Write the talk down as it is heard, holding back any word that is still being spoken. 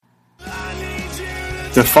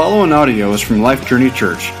The following audio is from Life Journey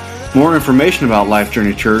Church. More information about Life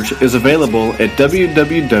Journey Church is available at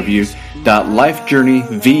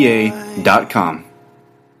www.lifejourneyva.com.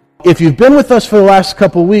 If you've been with us for the last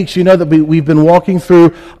couple of weeks, you know that we've been walking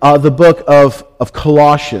through the book of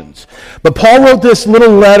Colossians. But Paul wrote this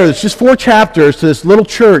little letter, it's just 4 chapters, to this little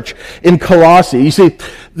church in Colossae. You see,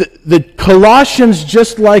 the Colossians,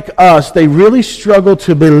 just like us, they really struggle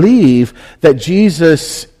to believe that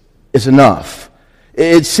Jesus is enough.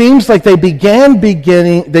 It seems like they began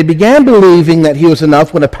believing that he was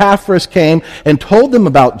enough when Epaphras came and told them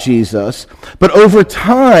about Jesus. But over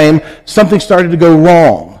time, something started to go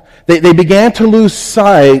wrong. They began to lose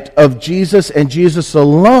sight of Jesus and Jesus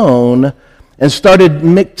alone and started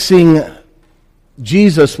mixing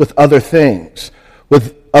Jesus with other things,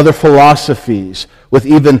 with other philosophies, with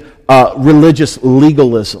even religious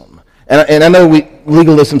legalism. And I know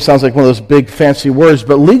legalism sounds like one of those big fancy words,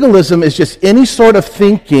 but legalism is just any sort of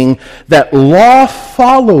thinking that law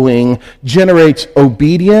following generates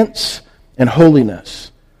obedience and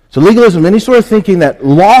holiness. So legalism, any sort of thinking that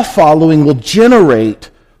law following will generate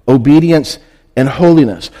obedience and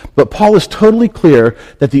holiness. But Paul is totally clear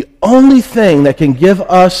that the only thing that can give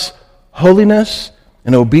us holiness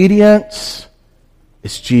and obedience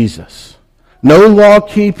is Jesus. No law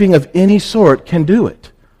keeping of any sort can do it.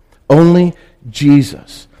 Only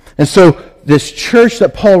Jesus. And so this church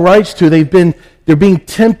that Paul writes to, they're being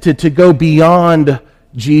tempted to go beyond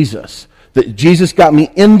Jesus. That Jesus got me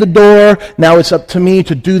in the door, now it's up to me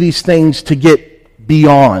to do these things to get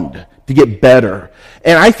beyond, to get better.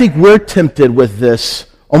 And I think we're tempted with this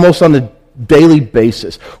almost on a daily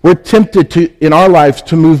basis. We're tempted in our lives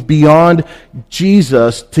to move beyond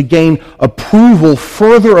Jesus to gain approval,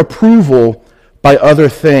 further approval by other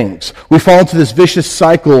things. We fall into this vicious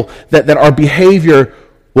cycle that our behavior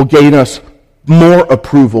will gain us more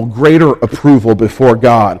approval, greater approval before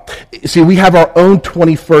God. See, we have our own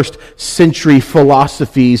 21st century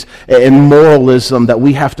philosophies and moralism that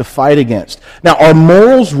we have to fight against. Now, are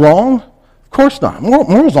morals wrong? Of course not.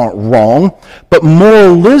 Morals aren't wrong, but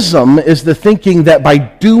moralism is the thinking that by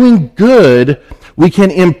doing good, we can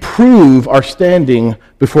improve our standing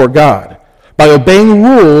before God. By obeying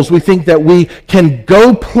rules, we think that we can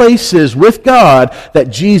go places with God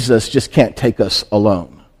that Jesus just can't take us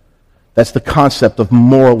alone. That's the concept of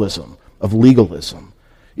moralism, of legalism.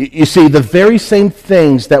 You see, the very same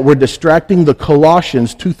things that were distracting the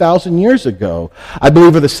Colossians 2,000 years ago, I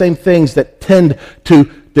believe are the same things that tend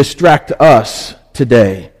to distract us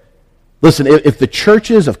today. Listen, if the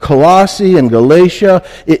churches of Colossae and Galatia,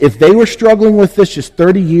 if they were struggling with this just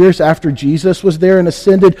 30 years after Jesus was there and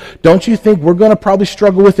ascended, don't you think we're going to probably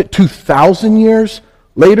struggle with it 2,000 years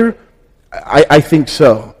later? I think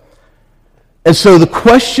so. And so the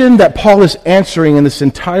question that Paul is answering in this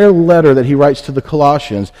entire letter that he writes to the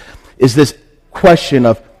Colossians is this question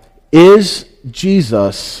of, is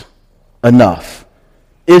Jesus enough?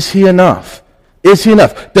 Is he enough? Is he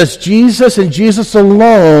enough? Does Jesus and Jesus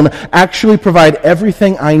alone actually provide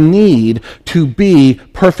everything I need to be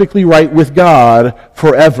perfectly right with God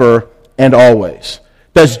forever and always?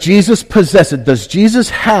 Does Jesus possess it? Does Jesus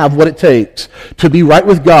have what it takes to be right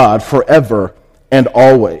with God forever and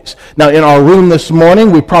always? Now, in our room this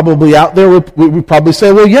morning, we probably out there, we probably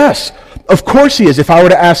say, well, yes, of course he is. If I were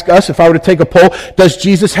to ask us, if I were to take a poll, does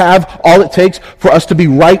Jesus have all it takes for us to be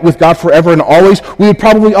right with God forever and always? We would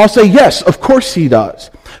probably all say, yes, of course he does.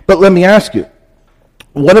 But let me ask you,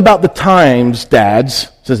 what about the times, dads,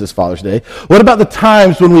 since it's Father's Day, what about the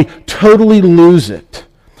times when we totally lose it?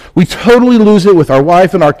 We totally lose it with our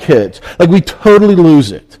wife and our kids. Like, we totally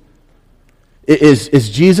lose it. Is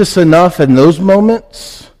Jesus enough in those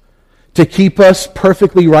moments to keep us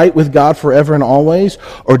perfectly right with God forever and always?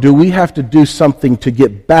 Or do we have to do something to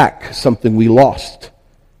get back something we lost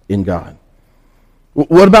in God?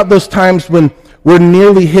 What about those times when we're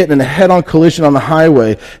nearly hit in a head-on collision on the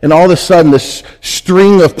highway and all of a sudden this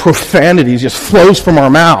string of profanities just flows from our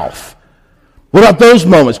mouth? What about those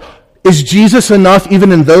moments? Is Jesus enough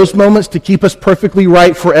even in those moments to keep us perfectly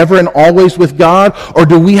right forever and always with God? Or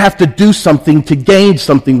do we have to do something to gain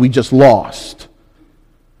something we just lost?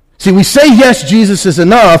 See, we say, yes, Jesus is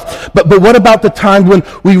enough, but what about the time when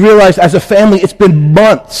we realize as a family it's been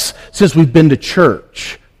months since we've been to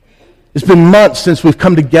church? It's been months since we've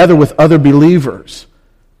come together with other believers.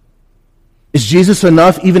 Is Jesus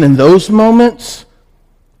enough even in those moments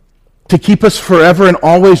to keep us forever and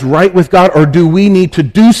always right with God? Or do we need to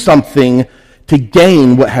do something to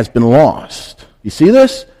gain what has been lost? You see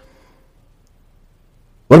this?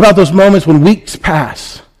 What about those moments when weeks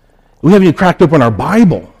pass? We haven't even cracked open our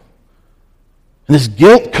Bible. And this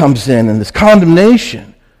guilt comes in and this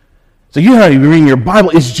condemnation. So you're not even reading your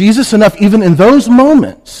Bible. Is Jesus enough even in those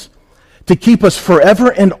moments to keep us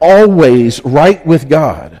forever and always right with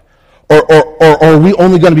God? Or are we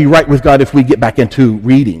only going to be right with God if we get back into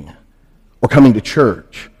reading or coming to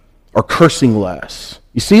church or cursing less?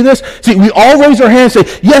 You see this? See, we all raise our hands and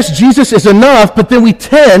say, yes, Jesus is enough, but then we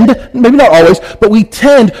tend, maybe not always, but we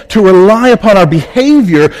tend to rely upon our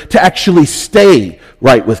behavior to actually stay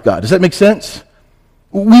right with God. Does that make sense?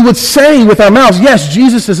 We would say with our mouths, yes,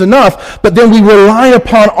 Jesus is enough, but then we rely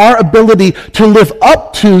upon our ability to live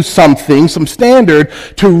up to something, some standard,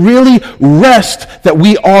 to really rest that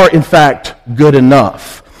we are, in fact, good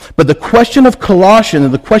enough. But the question of Colossians,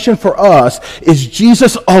 and the question for us, is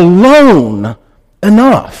Jesus alone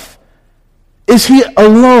enough? Is he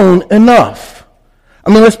alone enough? I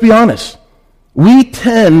mean, let's be honest. We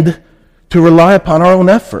tend to rely upon our own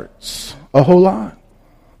efforts a whole lot.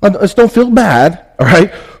 Let's don't feel bad, all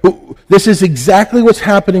right? This is exactly what's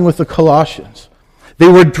happening with the Colossians. They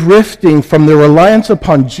were drifting from their reliance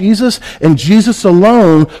upon Jesus and Jesus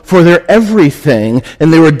alone for their everything,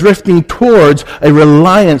 and they were drifting towards a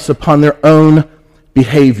reliance upon their own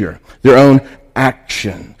behavior, their own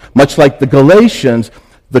action. Much like the Galatians,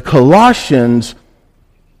 the Colossians,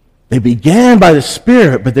 they began by the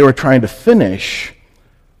Spirit, but they were trying to finish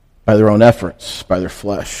by their own efforts, by their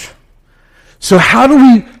flesh. So how do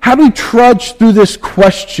we trudge through this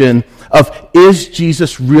question of, is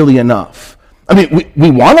Jesus really enough? I mean,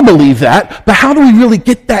 we want to believe that, but how do we really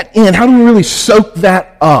get that in? How do we really soak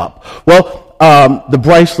that up? Well, the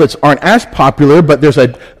bracelets aren't as popular, but there's a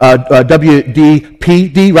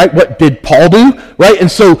WDPD, right? What did Paul do, right?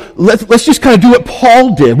 And so let's just kind of do what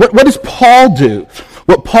Paul did. What does Paul do?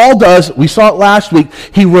 What Paul does, we saw it last week,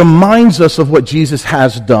 he reminds us of what Jesus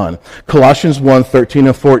has done. Colossians 1:13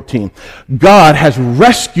 and 14. God has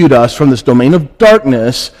rescued us from this domain of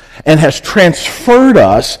darkness and has transferred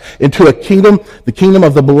us into a kingdom, the kingdom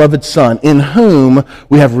of the beloved Son, in whom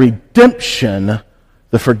we have redemption,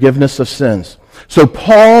 the forgiveness of sins. So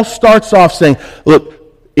Paul starts off saying, look,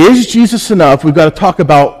 is Jesus enough? We've got to talk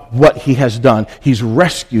about what he has done. He's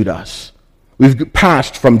rescued us. We've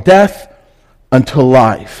passed from death unto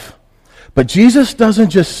life. But Jesus doesn't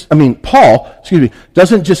just, Paul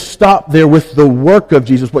doesn't just stop there with the work of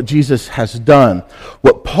Jesus, what Jesus has done.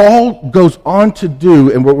 What Paul goes on to do,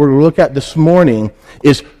 and what we're going to look at this morning,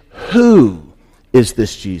 is who is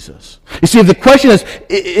this Jesus? You see, if the question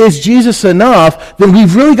is Jesus enough, then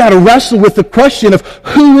we've really got to wrestle with the question of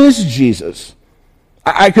who is Jesus?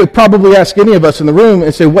 I could probably ask any of us in the room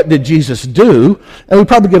and say, what did Jesus do? And we'd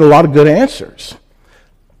probably get a lot of good answers.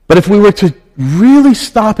 But if we were to really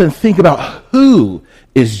stop and think about who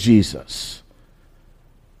is Jesus,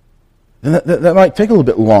 then that might take a little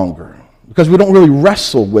bit longer because we don't really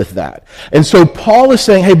wrestle with that. And so Paul is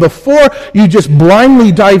saying, hey, before you just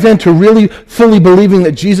blindly dive into really fully believing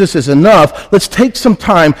that Jesus is enough, let's take some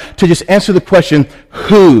time to just answer the question,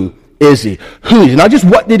 who is he? Who is he? Not just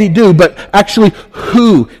what did he do, but actually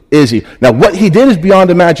who is he? Now, what he did is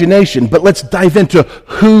beyond imagination, but let's dive into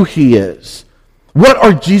who he is. What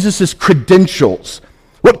are Jesus' credentials?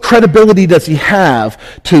 What credibility does he have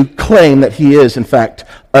to claim that he is, in fact,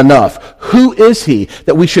 enough? Who is he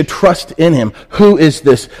that we should trust in him? Who is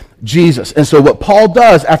this Jesus? And so what Paul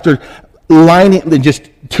does after lining in just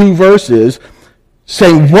 2 verses,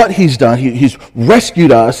 saying what he's done, he's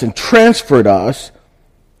rescued us and transferred us.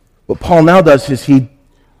 What Paul now does is he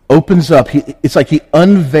opens up, it's like he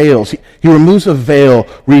unveils, he removes a veil,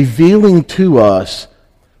 revealing to us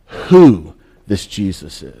who this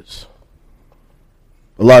Jesus is.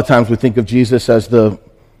 A lot of times we think of Jesus as the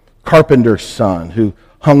carpenter's son who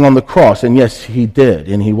hung on the cross, and yes, he did,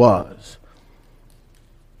 and he was.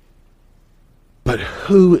 But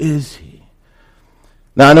who is he?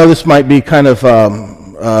 Now, I know this might be kind of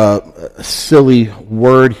a silly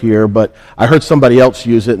word here, but I heard somebody else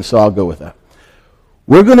use it, and so I'll go with that.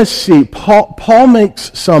 We're going to see, Paul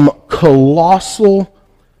makes some colossal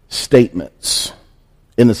statements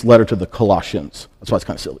in this letter to the Colossians. That's why it's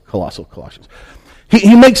kind of silly, Colossians.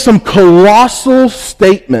 He makes some colossal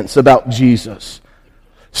statements about Jesus.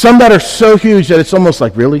 Some that are so huge that it's almost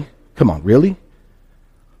like, really? Come on, really?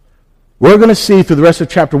 We're going to see through the rest of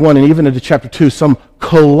chapter 1 and even into chapter 2 some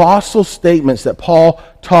colossal statements that Paul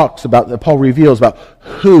talks about, that Paul reveals about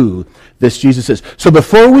who this Jesus is. So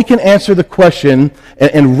before we can answer the question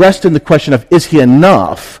and rest in the question of is he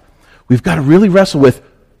enough, we've got to really wrestle with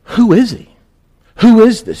who is he? Who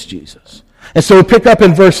is this Jesus? And so we pick up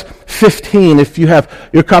in verse 15. If you have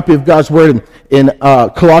your copy of God's Word in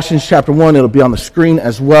Colossians chapter 1, it'll be on the screen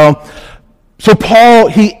as well. So Paul,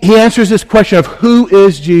 he answers this question of who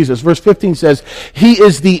is Jesus. Verse 15 says, he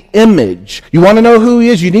is the image. You want to know who he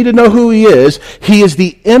is? You need to know who he is. He is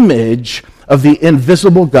the image of the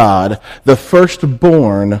invisible God, the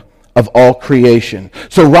firstborn of all creation.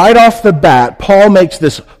 So right off the bat, Paul makes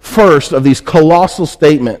this first of these colossal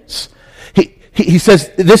statements. He says,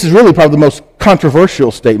 this is really probably the most controversial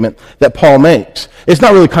statement that Paul makes. It's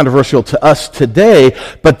not really controversial to us today,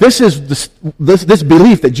 but this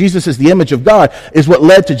belief that Jesus is the image of God is what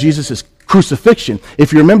led to Jesus' crucifixion.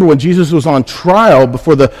 If you remember when Jesus was on trial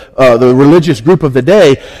before the religious group of the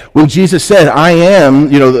day, when Jesus said, I am,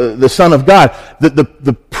 the Son of God,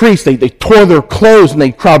 the priests, they tore their clothes and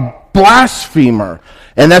they cried, blasphemer.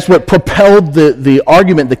 And that's what propelled the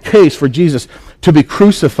argument, the case for Jesus to be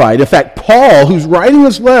crucified. In fact, Paul, who's writing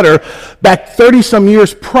this letter back 30-some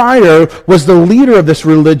years prior, was the leader of this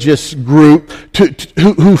religious group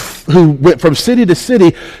who went from city to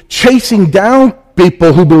city chasing down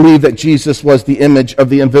people who believed that Jesus was the image of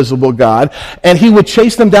the invisible God. And he would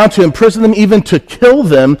chase them down to imprison them, even to kill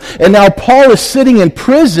them. And now Paul is sitting in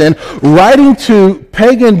prison writing to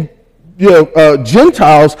pagan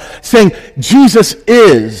Gentiles saying, Jesus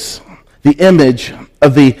is the image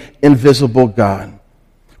of the invisible God.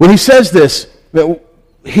 When he says this,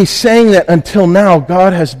 he's saying that until now,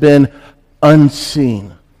 God has been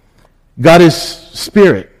unseen. God is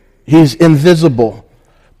spirit. He's invisible.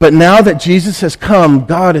 But now that Jesus has come,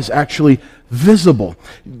 God is actually visible.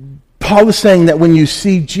 Paul is saying that when you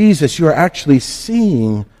see Jesus, you are actually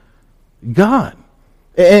seeing God.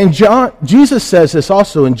 And Jesus says this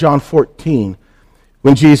also in John 14,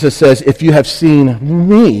 when Jesus says, if you have seen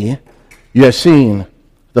me, you have seen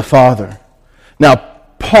the Father. Now,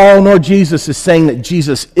 Paul nor Jesus is saying that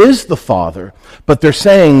Jesus is the Father, but they're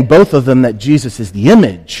saying, both of them, that Jesus is the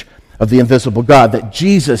image of the invisible God, that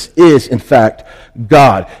Jesus is, in fact,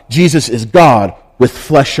 God. Jesus is God with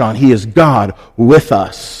flesh on. He is God with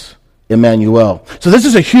us, Emmanuel. So this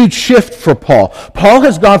is a huge shift for Paul. Paul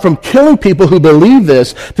has gone from killing people who believe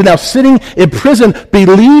this to now sitting in prison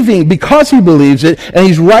believing because he believes it, and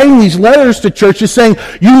he's writing these letters to churches saying,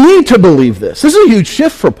 you need to believe this. This is a huge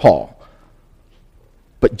shift for Paul.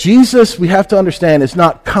 But Jesus, we have to understand, is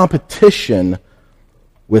not competition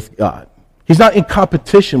with God. He's not in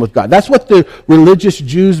competition with God. That's what the religious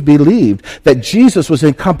Jews believed, that Jesus was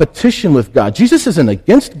in competition with God. Jesus isn't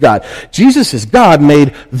against God. Jesus is God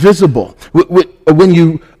made visible. When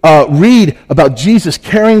you read about Jesus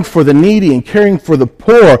caring for the needy and caring for the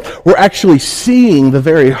poor, we're actually seeing the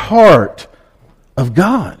very heart of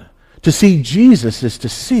God. To see Jesus is to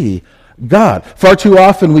see God. Far too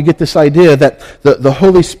often we get this idea that the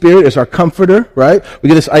Holy Spirit is our comforter, right? We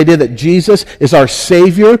get this idea that Jesus is our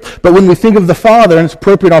Savior. But when we think of the Father, and it's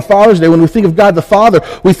appropriate on Father's Day, when we think of God the Father,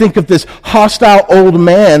 we think of this hostile old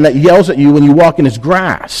man that yells at you when you walk in his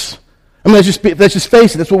grass. I mean, let's just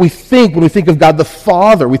face it. That's what we think when we think of God the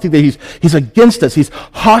Father. We think that He's against us. He's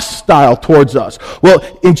hostile towards us.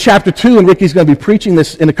 Well, in chapter 2, and Ricky's going to be preaching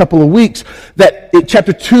this in a couple of weeks, that in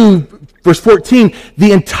chapter 2, Verse 14,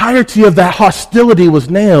 the entirety of that hostility was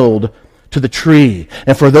nailed to the tree.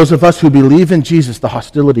 And for those of us who believe in Jesus, the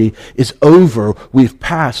hostility is over. We've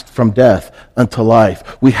passed from death unto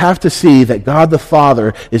life. We have to see that God the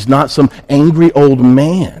Father is not some angry old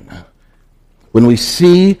man. When we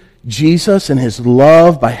see Jesus and his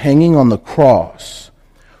love by hanging on the cross,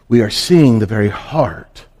 we are seeing the very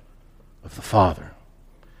heart of the Father.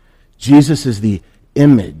 Jesus is the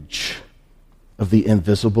image of the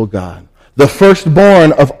invisible God, the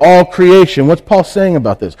firstborn of all creation. What's Paul saying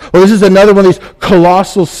about this? Well, this is another one of these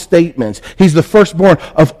colossal statements. He's the firstborn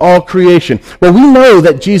of all creation. Well, we know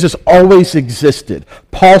that Jesus always existed.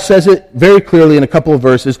 Paul says it very clearly in a couple of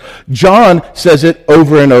verses. John says it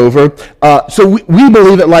over and over. So we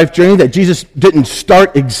believe at Life Journey that Jesus didn't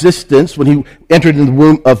start existence when he entered in the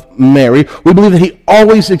womb of Mary. We believe that he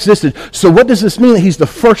always existed. So what does this mean, that he's the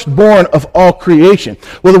firstborn of all creation?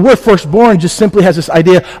 Well, the word firstborn just simply has this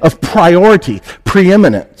idea of priority,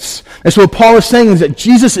 preeminence. And so what Paul is saying is that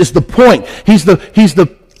Jesus is the point. He's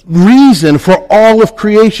the reason for all of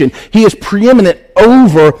creation. He is preeminent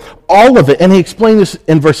over all of it. And he explained this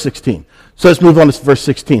in verse 16. So let's move on to verse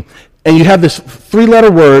 16. And you have this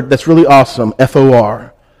three-letter word that's really awesome,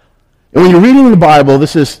 F-O-R. And when you're reading the Bible,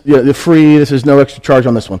 this is free, this is no extra charge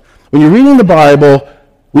on this one. When you're reading the Bible,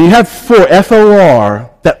 when you have four,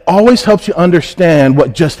 F-O-R, that always helps you understand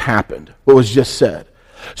what just happened, what was just said.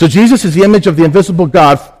 So Jesus is the image of the invisible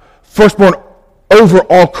God, firstborn over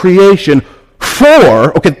all creation.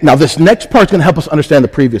 Now this next part is going to help us understand the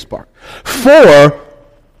previous part. For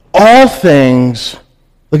all things,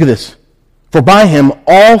 look at this, for by him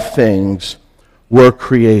all things were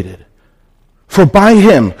created. For by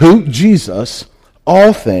him, who? Jesus,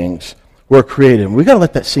 all things were created. And we got to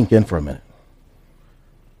let that sink in for a minute.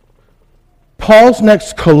 Paul's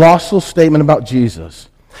next colossal statement about Jesus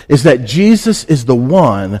is that Jesus is the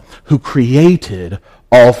one who created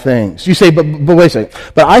all things. You say, but wait a second.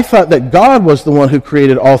 But I thought that God was the one who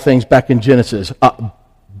created all things back in Genesis.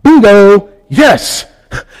 Bingo! Yes!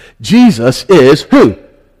 Jesus is who?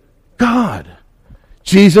 God.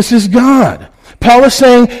 Jesus is God. Paul is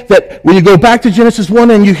saying that when you go back to Genesis 1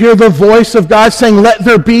 and you hear the voice of God saying, let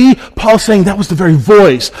there be, Paul's saying that was the very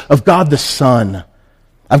voice of God the Son.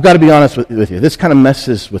 I've got to be honest with you. This kind of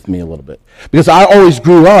messes with me a little bit. Because I always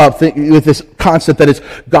grew up with this concept that it's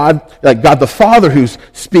God the Father who's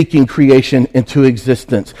speaking creation into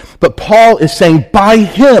existence. But Paul is saying by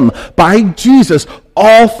him, by Jesus,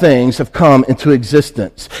 all things have come into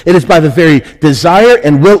existence. It is by the very desire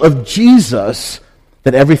and will of Jesus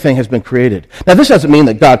that everything has been created. Now, this doesn't mean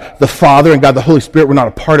that God the Father and God the Holy Spirit were not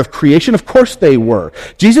a part of creation. Of course they were.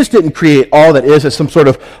 Jesus didn't create all that is as some sort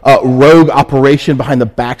of rogue operation behind the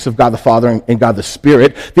backs of God the Father and God the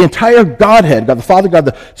Spirit. The entire Godhead, God the Father, God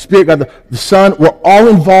the Spirit, God the Son, were all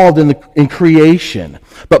involved in creation.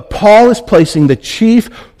 But Paul is placing the chief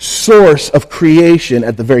source of creation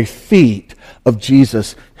at the very feet of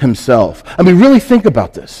Jesus himself. I mean, really think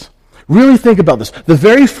about this. Really think about this. The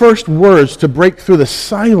very first words to break through the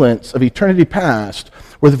silence of eternity past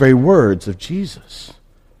were the very words of Jesus.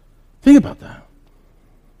 Think about that.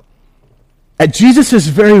 At Jesus'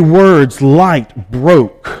 very words, light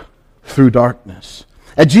broke through darkness.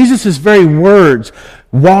 At Jesus' very words,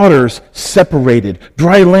 waters separated,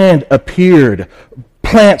 dry land appeared,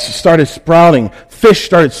 plants started sprouting, fish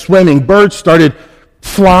started swimming, birds started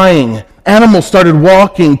flying, animals started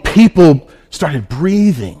walking, people started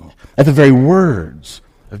breathing. At the very words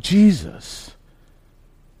of Jesus.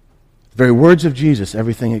 The very words of Jesus,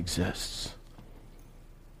 everything exists.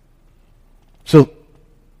 So,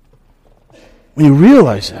 when you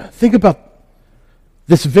realize that, think about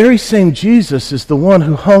this very same Jesus is the one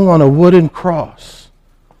who hung on a wooden cross.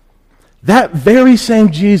 That very same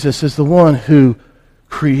Jesus is the one who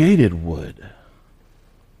created wood.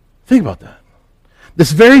 Think about that.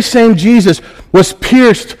 This very same Jesus was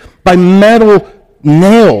pierced by metal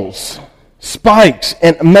nails, spikes,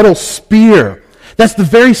 and a metal spear. That's the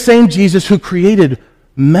very same Jesus who created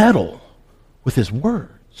metal with his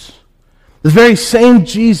words. The very same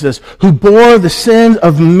Jesus who bore the sins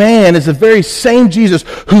of man is the very same Jesus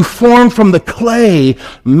who formed from the clay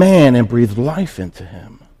man and breathed life into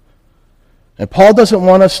him. And Paul doesn't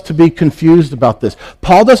want us to be confused about this.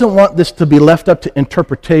 Paul doesn't want this to be left up to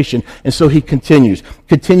interpretation, and so he continues.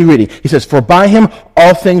 Continue reading. He says, for by him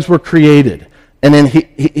all things were created. And then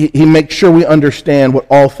he makes sure we understand what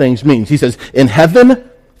all things means. He says, in heaven,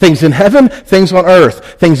 things on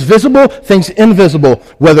earth, things visible, things invisible,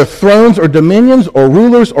 whether thrones or dominions or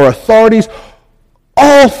rulers or authorities,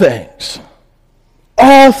 all things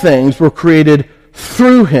were created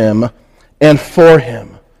through him and for him.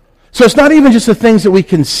 So it's not even just the things that we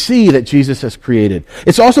can see that Jesus has created.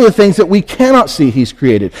 It's also the things that we cannot see he's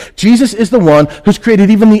created. Jesus is the one who's created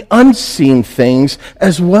even the unseen things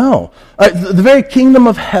as well. The very kingdom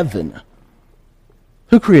of heaven.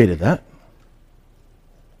 Who created that?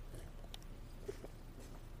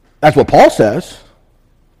 That's what Paul says.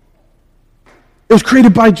 It was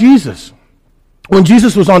created by Jesus. When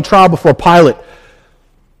Jesus was on trial before Pilate,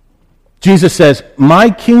 Jesus says, my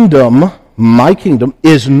kingdom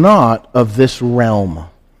is not of this realm.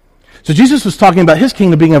 So Jesus was talking about his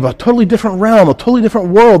kingdom being of a totally different realm, a totally different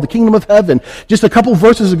world, the kingdom of heaven. Just a couple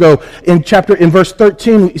verses ago in verse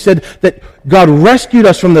 13, he said that God rescued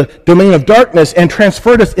us from the domain of darkness and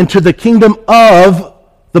transferred us into the kingdom of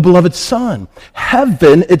the beloved Son.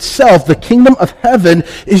 Heaven itself, the kingdom of heaven,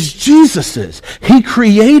 is Jesus's. He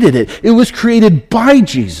created it. It was created by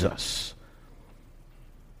Jesus.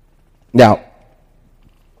 Now,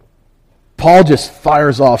 Paul just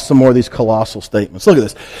fires off some more of these colossal statements. Look at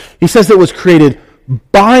this. He says it was created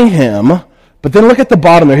by him, but then look at the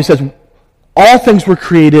bottom there. He says, all things were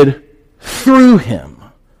created through him.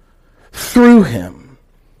 Through him.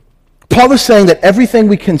 Paul is saying that everything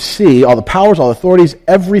we can see, all the powers, all the authorities,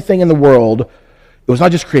 everything in the world, it was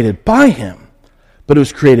not just created by him, but it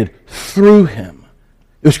was created through him.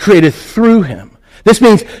 It was created through him. This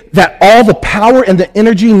means that all the power and the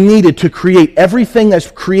energy needed to create everything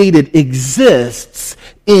that's created exists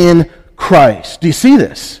in Christ. Do you see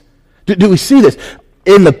this? Do we see this?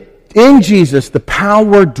 In Jesus, the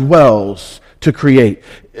power dwells to create.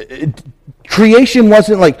 Creation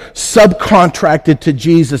wasn't like subcontracted to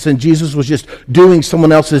Jesus and Jesus was just doing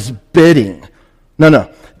someone else's bidding.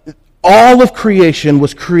 No. All of creation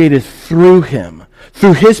was created through him.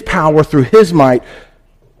 Through his power, through his might,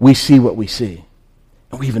 we see what we see.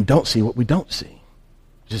 And we even don't see what we don't see.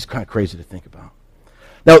 Which is kind of crazy to think about.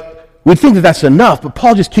 Now, we'd think that that's enough, but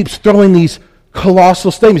Paul just keeps throwing these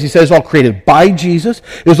colossal statements. He says it's all created by Jesus.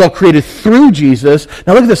 It was all created through Jesus.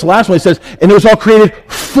 Now look at this last one. He says, and it was all created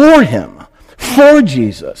for him. For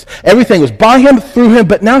Jesus. Everything was by him, through him,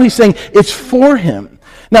 but now he's saying it's for him.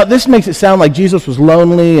 Now, this makes it sound like Jesus was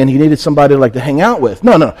lonely and he needed somebody to hang out with.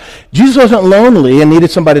 No. Jesus wasn't lonely and needed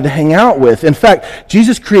somebody to hang out with. In fact,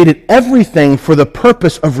 Jesus created everything for the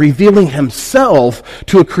purpose of revealing himself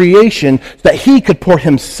to a creation that he could pour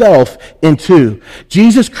himself into.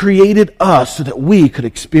 Jesus created us so that we could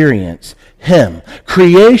experience him.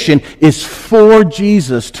 Creation is for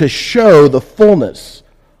Jesus to show the fullness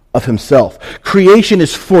of himself. Creation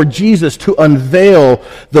is for Jesus to unveil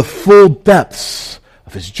the full depths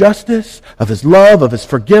of his justice, of his love, of his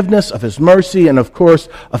forgiveness, of his mercy, and of course,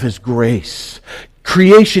 of his grace.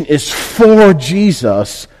 Creation is for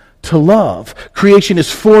Jesus to love. Creation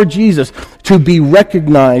is for Jesus to be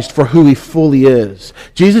recognized for who he fully is.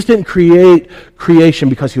 Jesus didn't create creation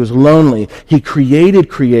because he was lonely. He created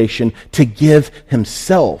creation to give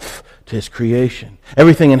himself to his creation.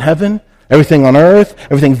 Everything in heaven, everything on earth,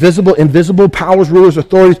 everything visible, invisible, powers, rulers,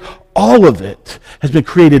 authorities, all of it has been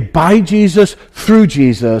created by Jesus, through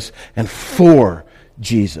Jesus, and for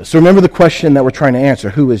Jesus. So remember the question that we're trying to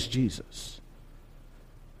answer. Who is Jesus?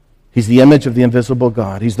 He's the image of the invisible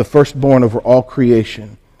God. He's the firstborn over all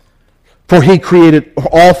creation. For he created,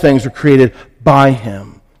 all things were created by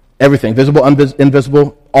him. Everything, visible,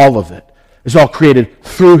 invisible, all of it is all created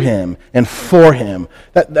through him and for him.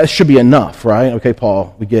 That should be enough, right? Okay,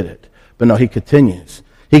 Paul, we get it. But no, he continues.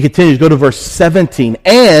 Go to verse 17.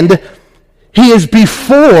 And he is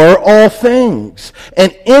before all things.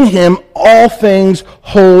 And in him all things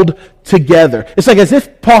hold together. It's like as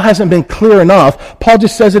if Paul hasn't been clear enough. Paul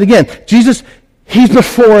just says it again. Jesus, he's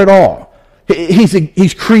before it all.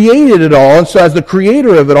 He's created it all. And so as the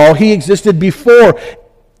creator of it all, he existed before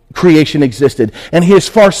creation existed. And he is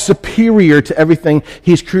far superior to everything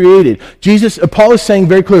he's created. Paul is saying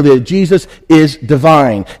very clearly that Jesus is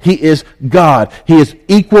divine. He is God. He is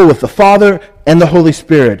equal with the Father and the Holy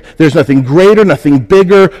Spirit. There's nothing greater, nothing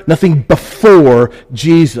bigger, nothing before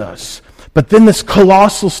Jesus. But then this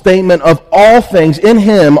colossal statement of all things in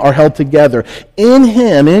him are held together. In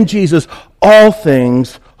him, in Jesus, all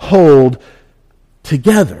things hold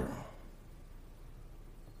together.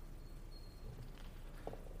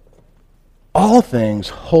 All things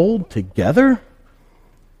hold together?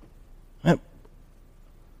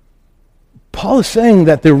 Paul is saying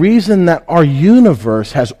that the reason that our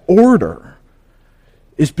universe has order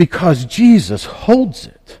is because Jesus holds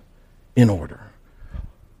it in order.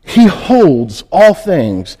 He holds all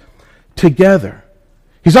things together.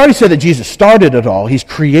 He's already said that Jesus started it all. He's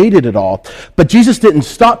created it all. But Jesus didn't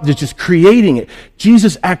stop just creating it.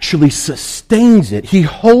 Jesus actually sustains it. He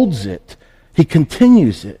holds it. He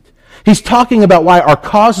continues it. He's talking about why our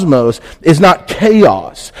cosmos is not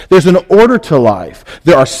chaos. There's an order to life.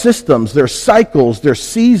 There are systems, there are cycles, there are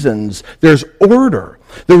seasons, there's order.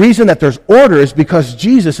 The reason that there's order is because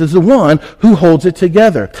Jesus is the one who holds it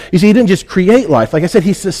together. You see, he didn't just create life. Like I said,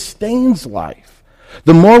 he sustains life.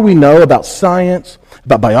 The more we know about science,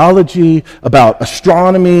 about biology, about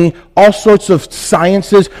astronomy, all sorts of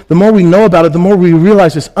sciences, the more we know about it, the more we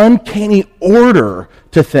realize this uncanny order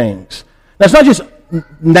to things. Now, it's not just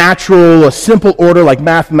natural, a simple order like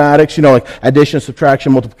mathematics, like addition,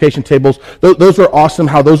 subtraction, multiplication tables. Those are awesome,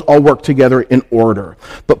 how those all work together in order.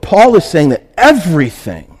 But Paul is saying that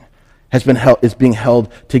everything is being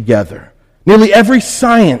held together. Nearly every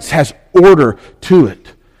science has order to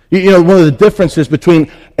it. One of the differences between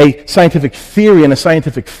a scientific theory and a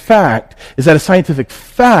scientific fact is that a scientific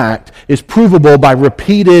fact is provable by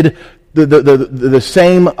repeated, the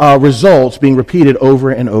same results being repeated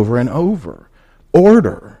over and over and over.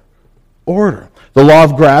 Order. The law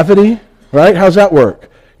of gravity, right? How's that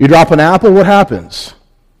work? You drop an apple, what happens?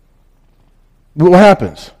 What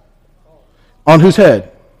happens? On whose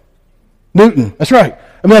head? Newton. That's right.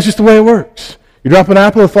 That's just the way it works. You drop an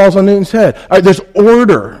apple, it falls on Newton's head. All right, there's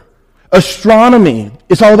order. Astronomy,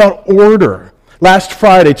 it's all about order. Last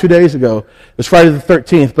Friday, 2 days ago, it was Friday the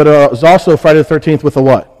 13th, but it was also Friday the 13th with a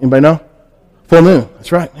what? Anybody know? Full moon.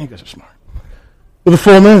 That's right. You guys are smart. With a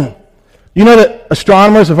full moon. You know that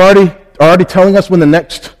astronomers are already telling us when the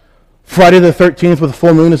next Friday the 13th with a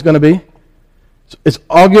full moon is going to be? It's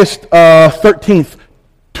August 13th,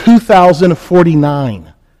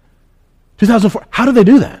 2049. 2004. How do they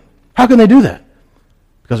do that? How can they do that?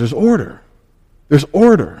 Because there's order. There's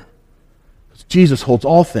order. Jesus holds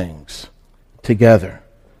all things together.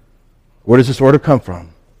 Where does this order come from?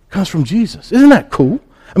 It comes from Jesus. Isn't that cool?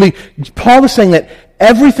 I mean, Paul is saying that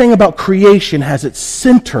everything about creation has its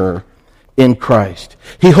center in Christ.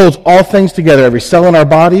 He holds all things together, every cell in our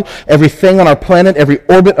body, everything on our planet, every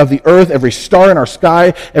orbit of the earth, every star in our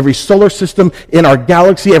sky, every solar system in our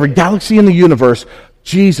galaxy, every galaxy in the universe.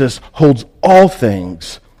 Jesus holds all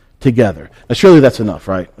things together. Now, surely that's enough,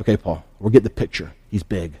 right? Okay, Paul, we're getting the picture. He's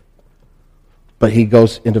big. But he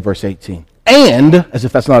goes into verse 18. And, as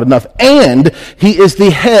if that's not enough, and he is the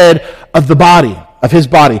head of the body, of his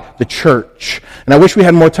body, the church. And I wish we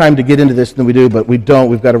had more time to get into this than we do, but we don't.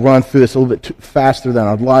 We've got to run through this a little bit faster than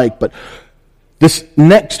I'd like. But this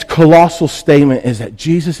next colossal statement is that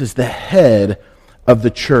Jesus is the head of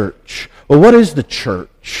the church. Well, what is the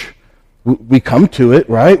church? We come to it,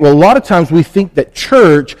 right? Well, a lot of times we think that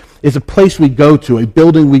church is a place we go to, a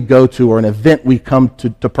building we go to, or an event we come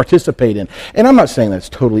to participate in. And I'm not saying that's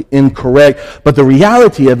totally incorrect, but the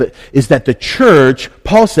reality of it is that the church,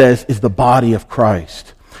 Paul says, is the body of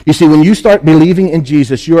Christ. You see, when you start believing in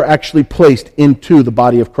Jesus, you are actually placed into the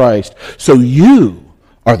body of Christ. So you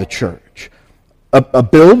are the church. A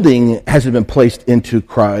building hasn't been placed into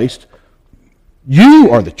Christ. You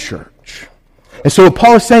are the church. And so what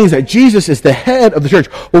Paul is saying is that Jesus is the head of the church.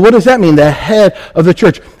 Well, what does that mean, the head of the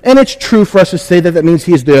church? And it's true for us to say that that means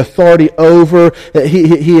he is the authority over,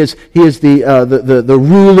 he is the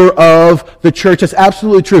ruler of the church. That's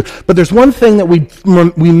absolutely true. But there's one thing that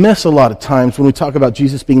we miss a lot of times when we talk about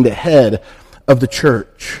Jesus being the head of the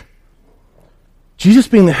church. Jesus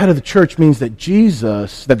being the head of the church means that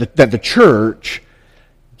that the church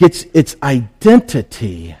gets its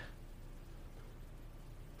identity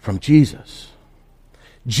from Jesus.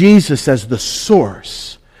 Jesus as the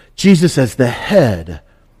source. Jesus as the head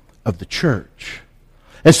of the church.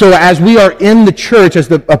 And so as we are in the church, as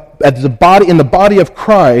the body, in the body of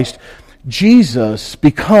Christ, Jesus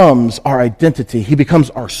becomes our identity. He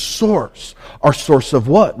becomes our source. Our source of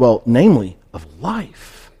what? Well, namely, of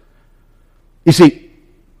life. You see,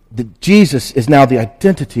 Jesus is now the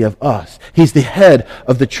identity of us. He's the head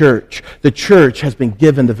of the church. The church has been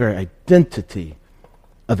given the very identity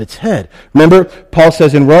of its head. Remember, Paul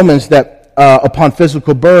says in Romans that upon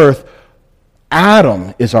physical birth,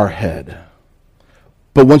 Adam is our head.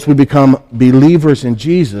 But once we become believers in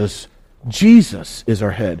Jesus, Jesus is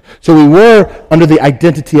our head. So we were under the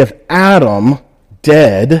identity of Adam,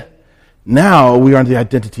 dead. Now we are under the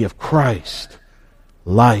identity of Christ,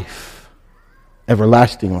 life,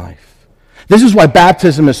 everlasting life. This is why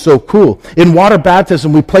baptism is so cool. In water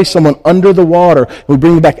baptism, we place someone under the water, and we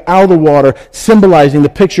bring them back out of the water, symbolizing the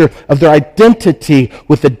picture of their identity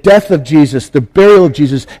with the death of Jesus, the burial of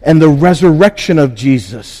Jesus, and the resurrection of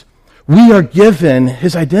Jesus. We are given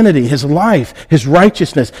his identity, his life, his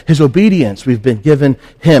righteousness, his obedience. We've been given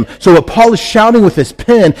him. So what Paul is shouting with his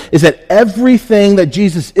pen is that everything that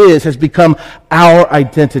Jesus is has become our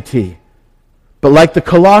identity. But like the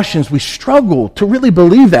Colossians, we struggle to really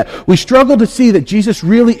believe that. We struggle to see that Jesus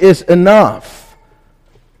really is enough.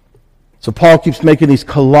 So Paul keeps making these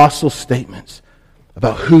colossal statements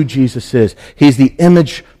about who Jesus is. He's the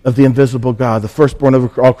image of the invisible God, the firstborn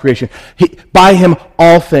over all creation. By him,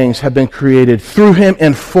 all things have been created, through him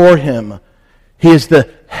and for him. He is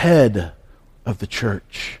the head of the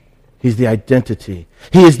church. He's the identity.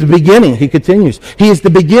 He is the beginning, he continues. He is the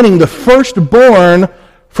beginning, the firstborn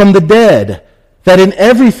from the dead, that in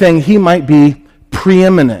everything he might be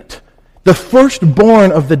preeminent. The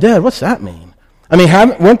firstborn of the dead. What's that mean? I mean,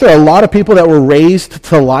 weren't there a lot of people that were raised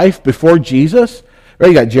to life before Jesus? Right,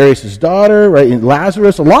 you got Jairus' daughter, right, and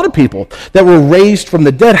Lazarus, a lot of people that were raised from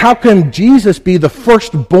the dead. How can Jesus be the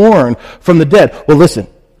firstborn from the dead? Well, listen,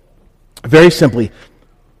 very simply,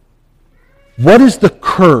 what is the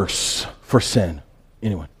curse for sin?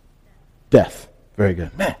 Anyone? Death. Very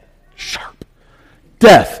good. Man, sharp.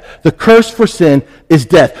 Death. The curse for sin is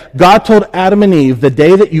death. God told Adam and Eve, the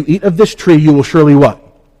day that you eat of this tree, you will surely what?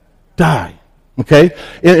 Die. Okay?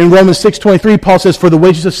 In Romans 6:23, Paul says, for the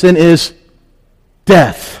wages of sin is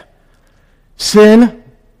death. Sin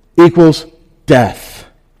equals death.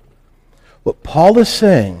 What Paul is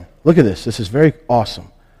saying, look at this. This is very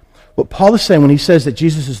awesome. What Paul is saying when he says that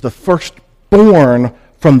Jesus is the firstborn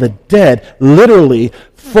from the dead, literally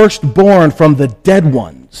firstborn from the dead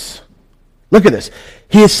ones. Look at this.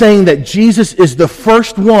 He is saying that Jesus is the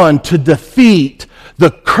first one to defeat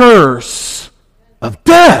the curse of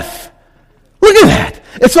death. Look at that.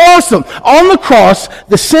 It's awesome. On the cross,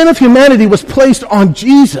 the sin of humanity was placed on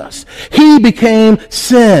Jesus. He became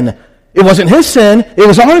sin. It wasn't his sin. It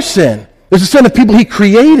was our sin. It was the sin of people he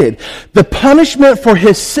created. The punishment for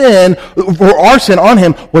his sin, for our sin on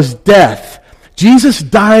him, was death. Jesus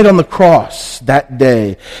died on the cross that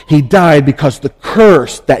day. He died because the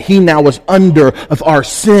curse that he now was under of our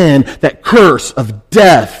sin, that curse of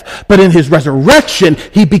death. But in his resurrection,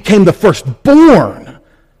 he became the firstborn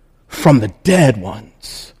from the dead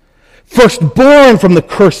ones. Firstborn from the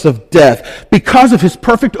curse of death. Because of his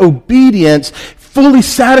perfect obedience, fully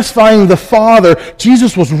satisfying the Father,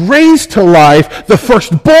 Jesus was raised to life, the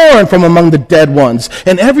firstborn from among the dead ones.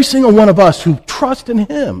 And every single one of us who trust in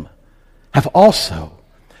him have also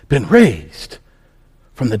been raised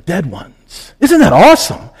from the dead ones. Isn't that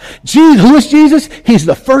awesome? Jesus, who is Jesus? He's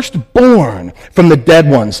the firstborn from the dead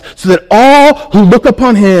ones, so that all who look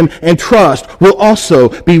upon him and trust will also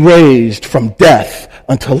be raised from death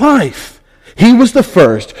unto life. He was the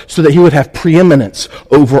first so that he would have preeminence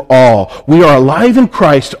over all. We are alive in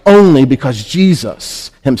Christ only because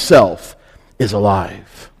Jesus himself is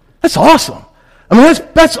alive. That's awesome. I mean,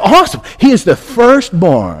 that's awesome. He is the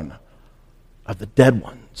firstborn of the dead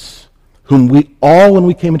ones, whom we all, when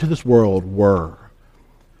we came into this world, were.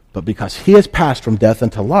 But because he has passed from death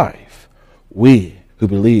unto life, we who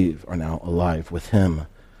believe are now alive with him.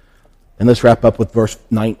 And let's wrap up with verse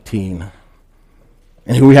 19.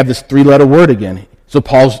 And here we have this three-letter word again. So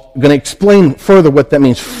Paul's going to explain further what that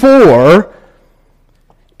means. For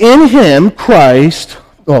in him, Christ,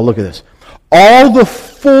 oh, look at this. All the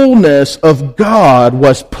fullness of God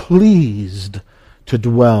was pleased to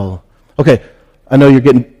dwell. Okay, I know you're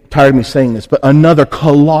getting tired of me saying this, but another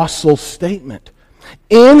colossal statement.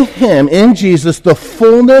 In him, in Jesus, the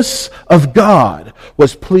fullness of God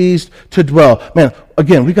was pleased to dwell. Man,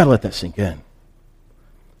 again, we got to let that sink in.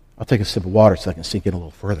 I'll take a sip of water so I can sink in a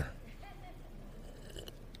little further.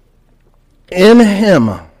 In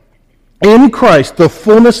him, in Christ, the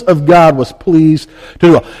fullness of God was pleased to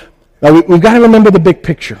dwell. Now, we've got to remember the big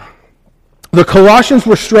picture. The Colossians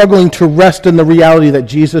were struggling to rest in the reality that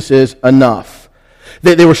Jesus is enough.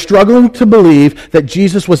 They were struggling to believe that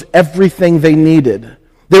Jesus was everything they needed.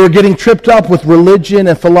 They were getting tripped up with religion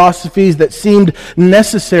and philosophies that seemed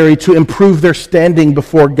necessary to improve their standing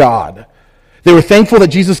before God. They were thankful that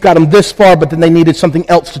Jesus got them this far, but then they needed something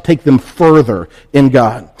else to take them further in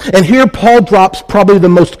God. And here Paul drops probably the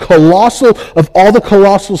most colossal of all the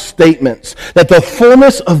colossal statements, that the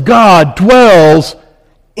fullness of God dwells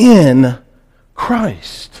in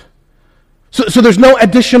Christ. So there's no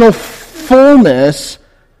additional fullness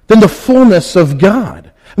than the fullness of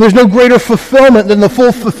God. And there's no greater fulfillment than the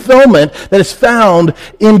full fulfillment that is found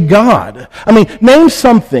in God. I mean, name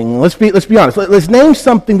something, let's be honest, let's name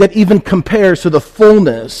something that even compares to the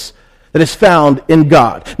fullness that is found in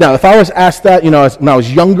God. Now, if I was asked that, when I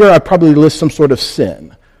was younger, I'd probably list some sort of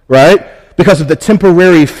sin, right? Because of the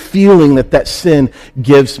temporary feeling that sin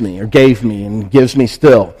gives me, or gave me, and gives me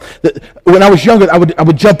still. When I was younger, I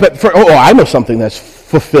would jump at, I know something that's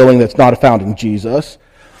fulfilling that's not found in Jesus.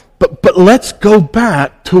 But let's go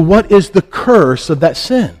back to what is the curse of that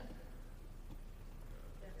sin.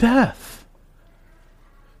 Death.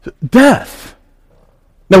 Death.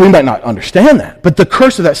 Now, we might not understand that, but the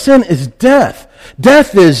curse of that sin is death.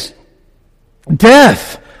 Death is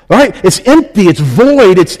death. Right? It's empty, it's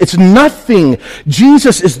void, it's nothing.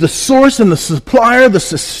 Jesus is the source and the supplier, the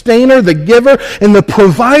sustainer, the giver, and the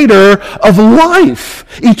provider of life,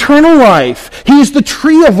 eternal life. He is the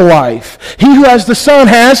tree of life. He who has the Son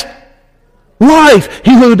has life.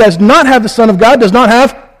 He who does not have the Son of God does not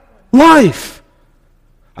have life.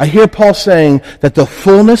 I hear Paul saying that the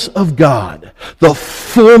fullness of God, the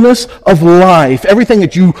fullness of life, everything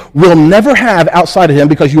that you will never have outside of him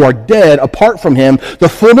because you are dead apart from him, the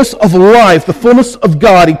fullness of life, the fullness of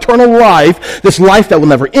God, eternal life, this life that will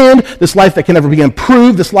never end, this life that can never be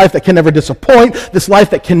improved, this life that can never disappoint, this life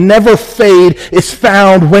that can never fade, is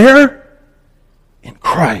found where? In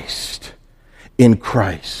Christ. In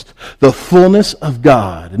Christ. The fullness of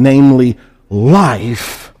God, namely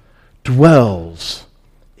life, dwells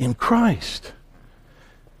in Christ.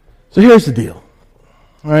 So here's the deal.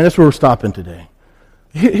 All right, that's where we're stopping today.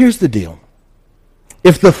 Here's the deal.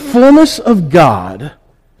 If the fullness of God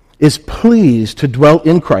is pleased to dwell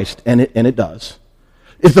in Christ, and it does,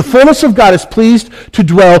 if the fullness of God is pleased to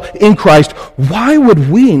dwell in Christ, why would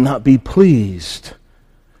we not be pleased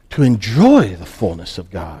to enjoy the fullness of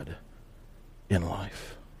God in life?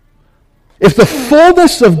 If the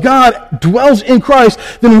fullness of God dwells in Christ,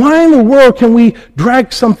 then why in the world can we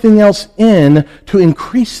drag something else in to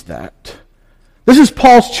increase that? This is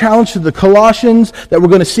Paul's challenge to the Colossians that we're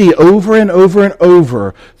going to see over and over and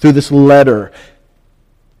over through this letter.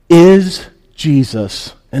 Is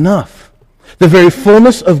Jesus enough? The very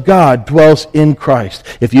fullness of God dwells in Christ.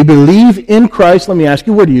 If you believe in Christ, let me ask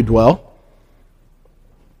you, where do you dwell?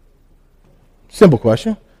 Simple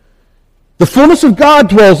question. The fullness of God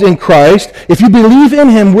dwells in Christ. If you believe in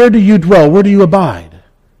him, where do you dwell? Where do you abide?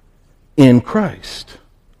 In Christ.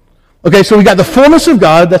 Okay, so we got the fullness of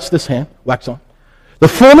God. That's this hand. Wax on. The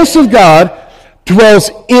fullness of God dwells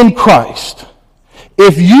in Christ.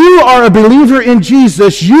 If you are a believer in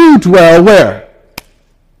Jesus, you dwell where?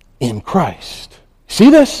 In Christ. See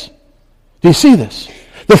this? Do you see this?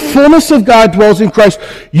 The fullness of God dwells in Christ.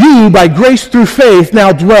 You, by grace through faith,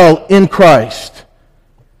 now dwell in Christ.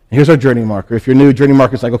 Here's our journey marker. If you're new, journey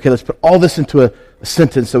marker is like, okay, let's put all this into a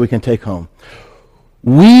sentence so we can take home.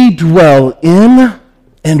 We dwell in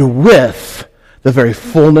and with the very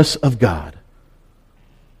fullness of God.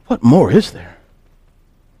 What more is there?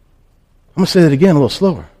 I'm going to say that again a little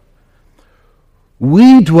slower.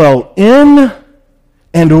 We dwell in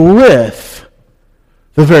and with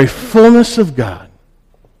the very fullness of God.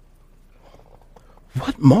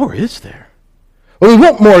 What more is there? I mean,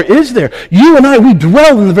 what more is there? You and I, we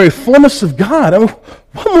dwell in the very fullness of God. I mean,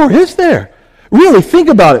 what more is there? Really, think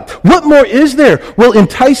about it. What more is there? Will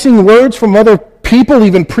enticing words from other people,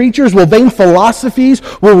 even preachers, will vain philosophies,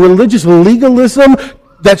 will religious legalism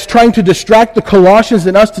that's trying to distract the Colossians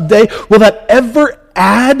and us today, will that ever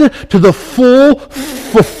add to the full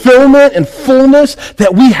fulfillment and fullness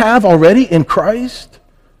that we have already in Christ?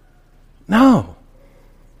 No.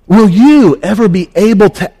 Will you ever be able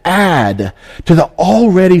to add to the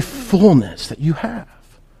already fullness that you have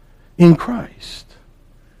in Christ?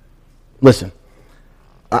 Listen,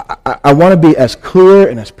 I want to be as clear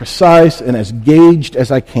and as precise and as gauged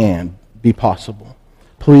as I can be possible.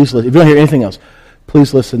 Please listen. If you don't hear anything else,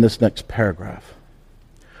 please listen to this next paragraph.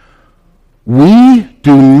 We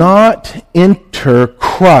do not enter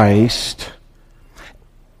Christ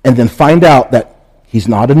and then find out that he's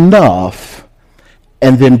not enough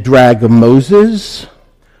and then drag Moses,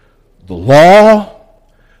 the law,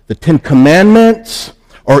 the Ten Commandments,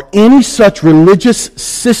 or any such religious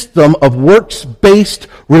system of works-based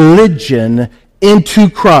religion into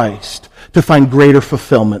Christ to find greater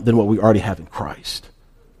fulfillment than what we already have in Christ.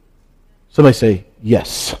 Somebody say,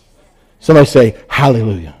 yes. Somebody say,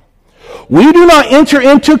 hallelujah. We do not enter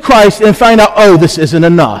into Christ and find out, oh, this isn't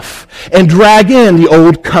enough, and drag in the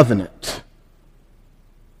old covenant.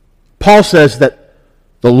 Paul says that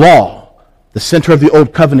the law, the center of the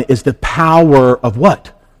old covenant, is the power of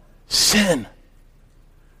what? Sin.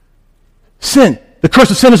 Sin. The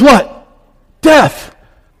curse of sin is what? Death.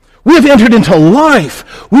 We have entered into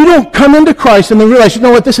life. We don't come into Christ and then realize, you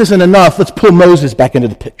know what, this isn't enough. Let's pull Moses back into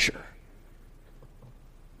the picture.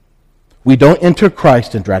 We don't enter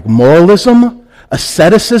Christ and drag moralism,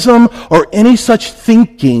 asceticism, or any such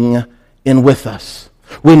thinking in with us.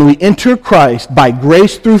 When we enter Christ by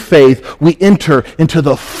grace through faith, we enter into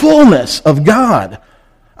the fullness of God.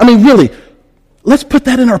 I mean, really, let's put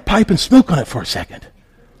that in our pipe and smoke on it for a second.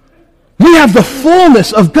 We have the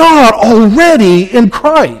fullness of God already in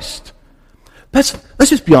Christ. Let's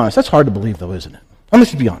just be honest. That's hard to believe, though, isn't it?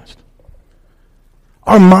 Let's just be honest.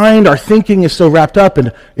 Our mind, our thinking is so wrapped up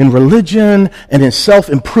in religion and in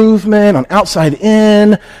self-improvement, on outside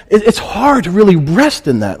in. It's hard to really rest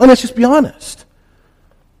in that. Let's just be honest.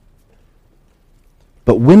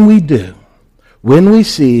 But when we do, when we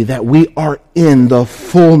see that we are in the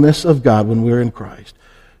fullness of God when we're in Christ,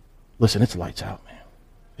 listen, it's lights out, man.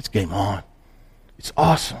 It's game on. It's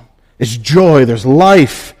awesome. It's joy. There's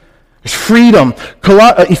life. There's freedom.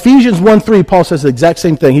 Ephesians 1:3, Paul says the exact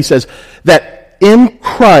same thing. He says that in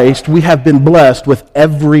Christ we have been blessed with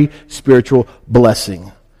every spiritual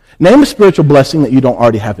blessing. Name a spiritual blessing that you don't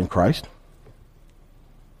already have in Christ.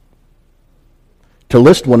 To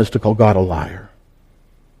list one is to call God a liar.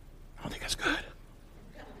 I don't think that's good.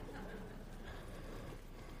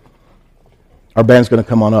 Our band's going to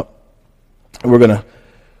come on up, and we're going to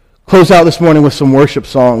close out this morning with some worship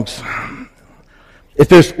songs. If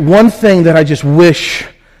there's one thing that I just wish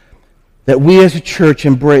that we as a church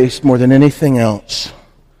embraced more than anything else,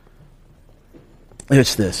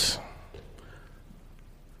 it's this.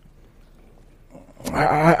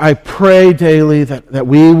 I pray daily that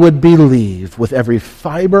we would believe with every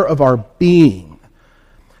fiber of our being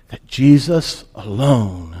that Jesus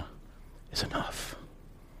alone is enough.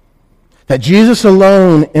 That Jesus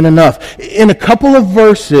alone is enough. In a couple of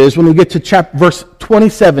verses, when we get to verse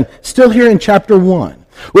 27, still here in chapter 1,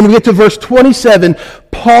 when we get to verse 27,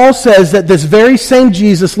 Paul says that this very same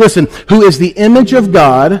Jesus, listen, who is the image of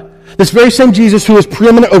God, this very same Jesus who is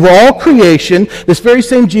preeminent over all creation, this very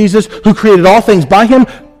same Jesus who created all things by him,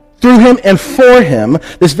 through him, and for him,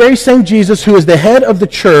 this very same Jesus who is the head of the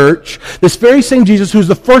church, this very same Jesus who is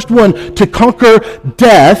the first one to conquer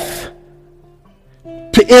death,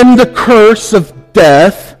 to end the curse of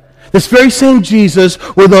death, This very same Jesus,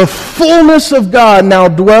 where the fullness of God now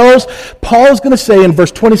dwells, Paul is going to say in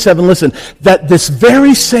verse 27, listen, that this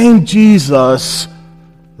very same Jesus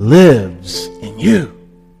lives in you.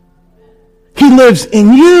 He lives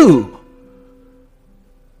in you.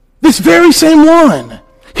 This very same one.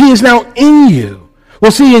 He is now in you.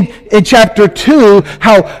 We'll see in chapter 2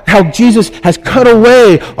 how Jesus has cut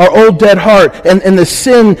away our old dead heart and the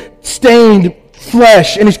sin-stained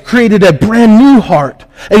flesh, and has created a brand new heart,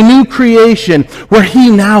 a new creation where he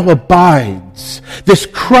now abides. This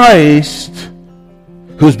Christ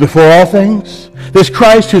who's before all things, this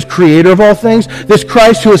Christ who's creator of all things, this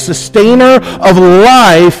Christ who is sustainer of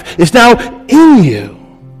life is now in you.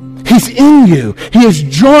 He's in you. He is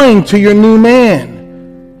joined to your new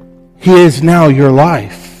man. He is now your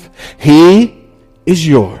life. He is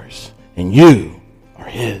yours, and you are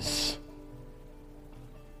his.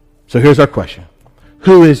 So here's our question.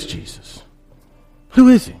 Who is Jesus? Who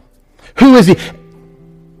is he? Who is he?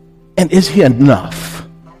 And is he enough?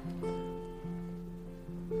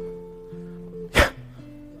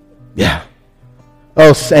 Yeah.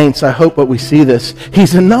 Oh, saints, I hope that we see this.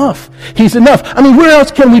 He's enough. He's enough. I mean, where else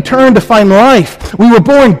can we turn to find life? We were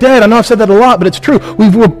born dead. I know I've said that a lot, but it's true. We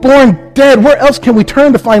were born dead. Where else can we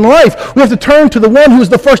turn to find life? We have to turn to the one who is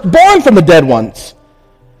the firstborn from the dead ones.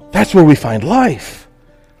 That's where we find life.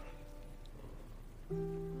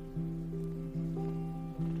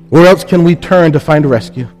 Where else can we turn to find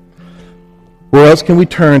rescue? Where else can we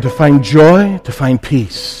turn to find joy, to find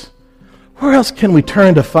peace? Where else can we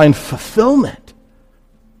turn to find fulfillment?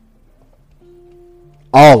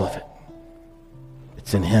 All of it.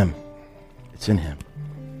 It's in him. It's in him.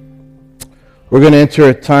 We're going to enter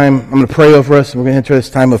a time, I'm going to pray over us, and we're going to enter this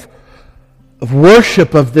time of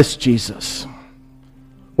worship of this Jesus.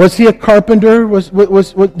 Was he a carpenter?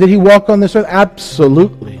 Did he walk on this earth?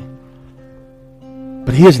 Absolutely.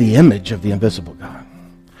 But he is the image of the invisible God,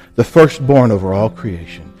 the firstborn over all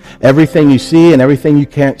creation. Everything you see and everything you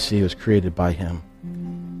can't see was created by him.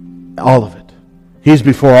 All of it. He's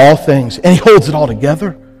before all things, and he holds it all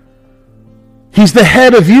together. He's the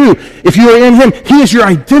head of you. If you are in him, he is your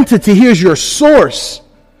identity. He is your source.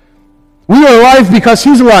 We are alive because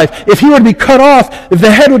he's alive. If he were to be cut off, if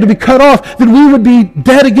the head were to be cut off, then we would be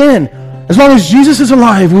dead again. As long as Jesus is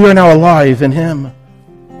alive, we are now alive in him.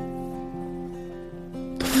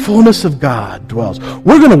 Fullness of God dwells.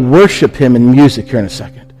 We're going to worship him in music here in a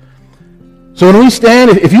second. So when we stand,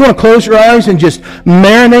 if you want to close your eyes and just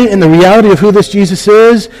marinate in the reality of who this Jesus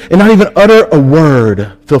is and not even utter a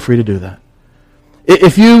word, feel free to do that.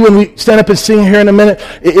 If you, when we stand up and sing here in a minute,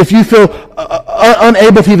 if you feel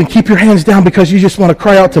unable to even keep your hands down because you just want to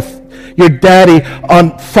cry out to your daddy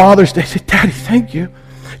on Father's Day, say, Daddy, thank you.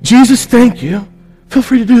 Jesus, thank you. Feel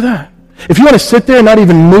free to do that. If you want to sit there and not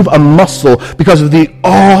even move a muscle because of the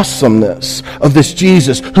awesomeness of this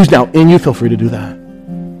Jesus who's now in you, feel free to do that.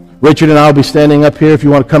 Richard and I will be standing up here if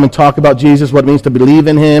you want to come and talk about Jesus, what it means to believe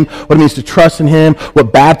in him, what it means to trust in him,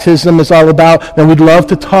 what baptism is all about, then we'd love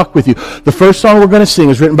to talk with you. The first song we're going to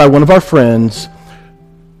sing is written by one of our friends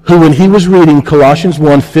who, when he was reading Colossians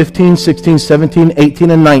 1, 15, 16, 17,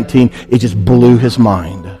 18, and 19, it just blew his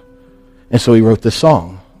mind. And so he wrote this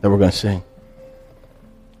song that we're going to sing.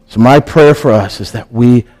 So my prayer for us is that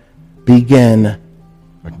we begin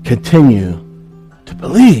or continue to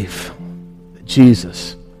believe that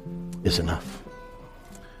Jesus is enough.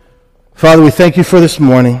 Father, we thank you for this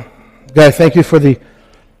morning. God, thank you for the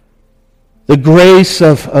grace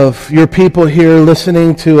of your people here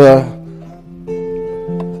listening to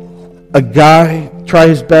a guy try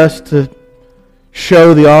his best to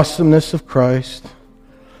show the awesomeness of Christ.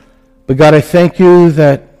 But God, I thank you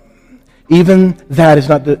that even that is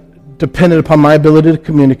not dependent upon my ability to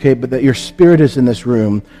communicate, but that your Spirit is in this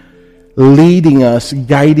room, leading us,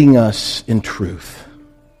 guiding us in truth.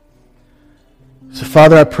 So,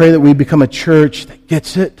 Father, I pray that we become a church that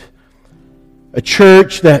gets it, a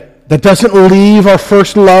church that doesn't leave our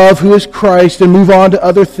first love, who is Christ, and move on to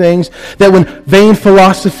other things, that when vain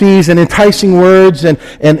philosophies and enticing words and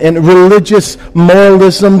religious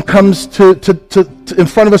moralism comes to in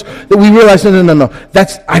front of us, that we realize, no,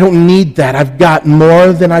 I don't need that. I've got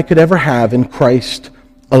more than I could ever have in Christ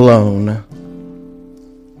alone.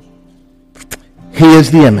 He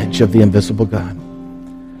is the image of the invisible God,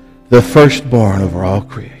 the firstborn over all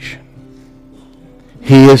creation.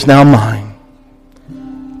 He is now mine.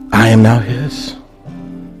 I am now his.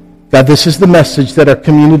 God, this is the message that our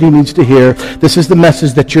community needs to hear. This is the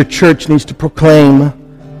message that your church needs to proclaim.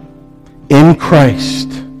 In Christ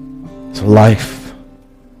is life.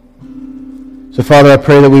 So, Father, I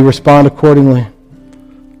pray that we respond accordingly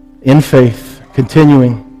in faith,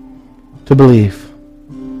 continuing to believe.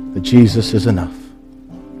 that Jesus is enough.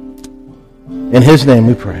 In his name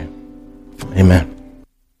we pray. Amen.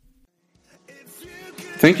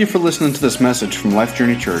 Thank you for listening to this message from Life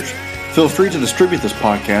Journey Church. Feel free to distribute this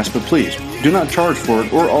podcast, but please do not charge for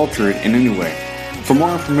it or alter it in any way. For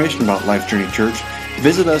more information about Life Journey Church,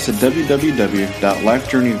 visit us at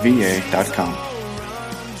www.lifejourneyva.com.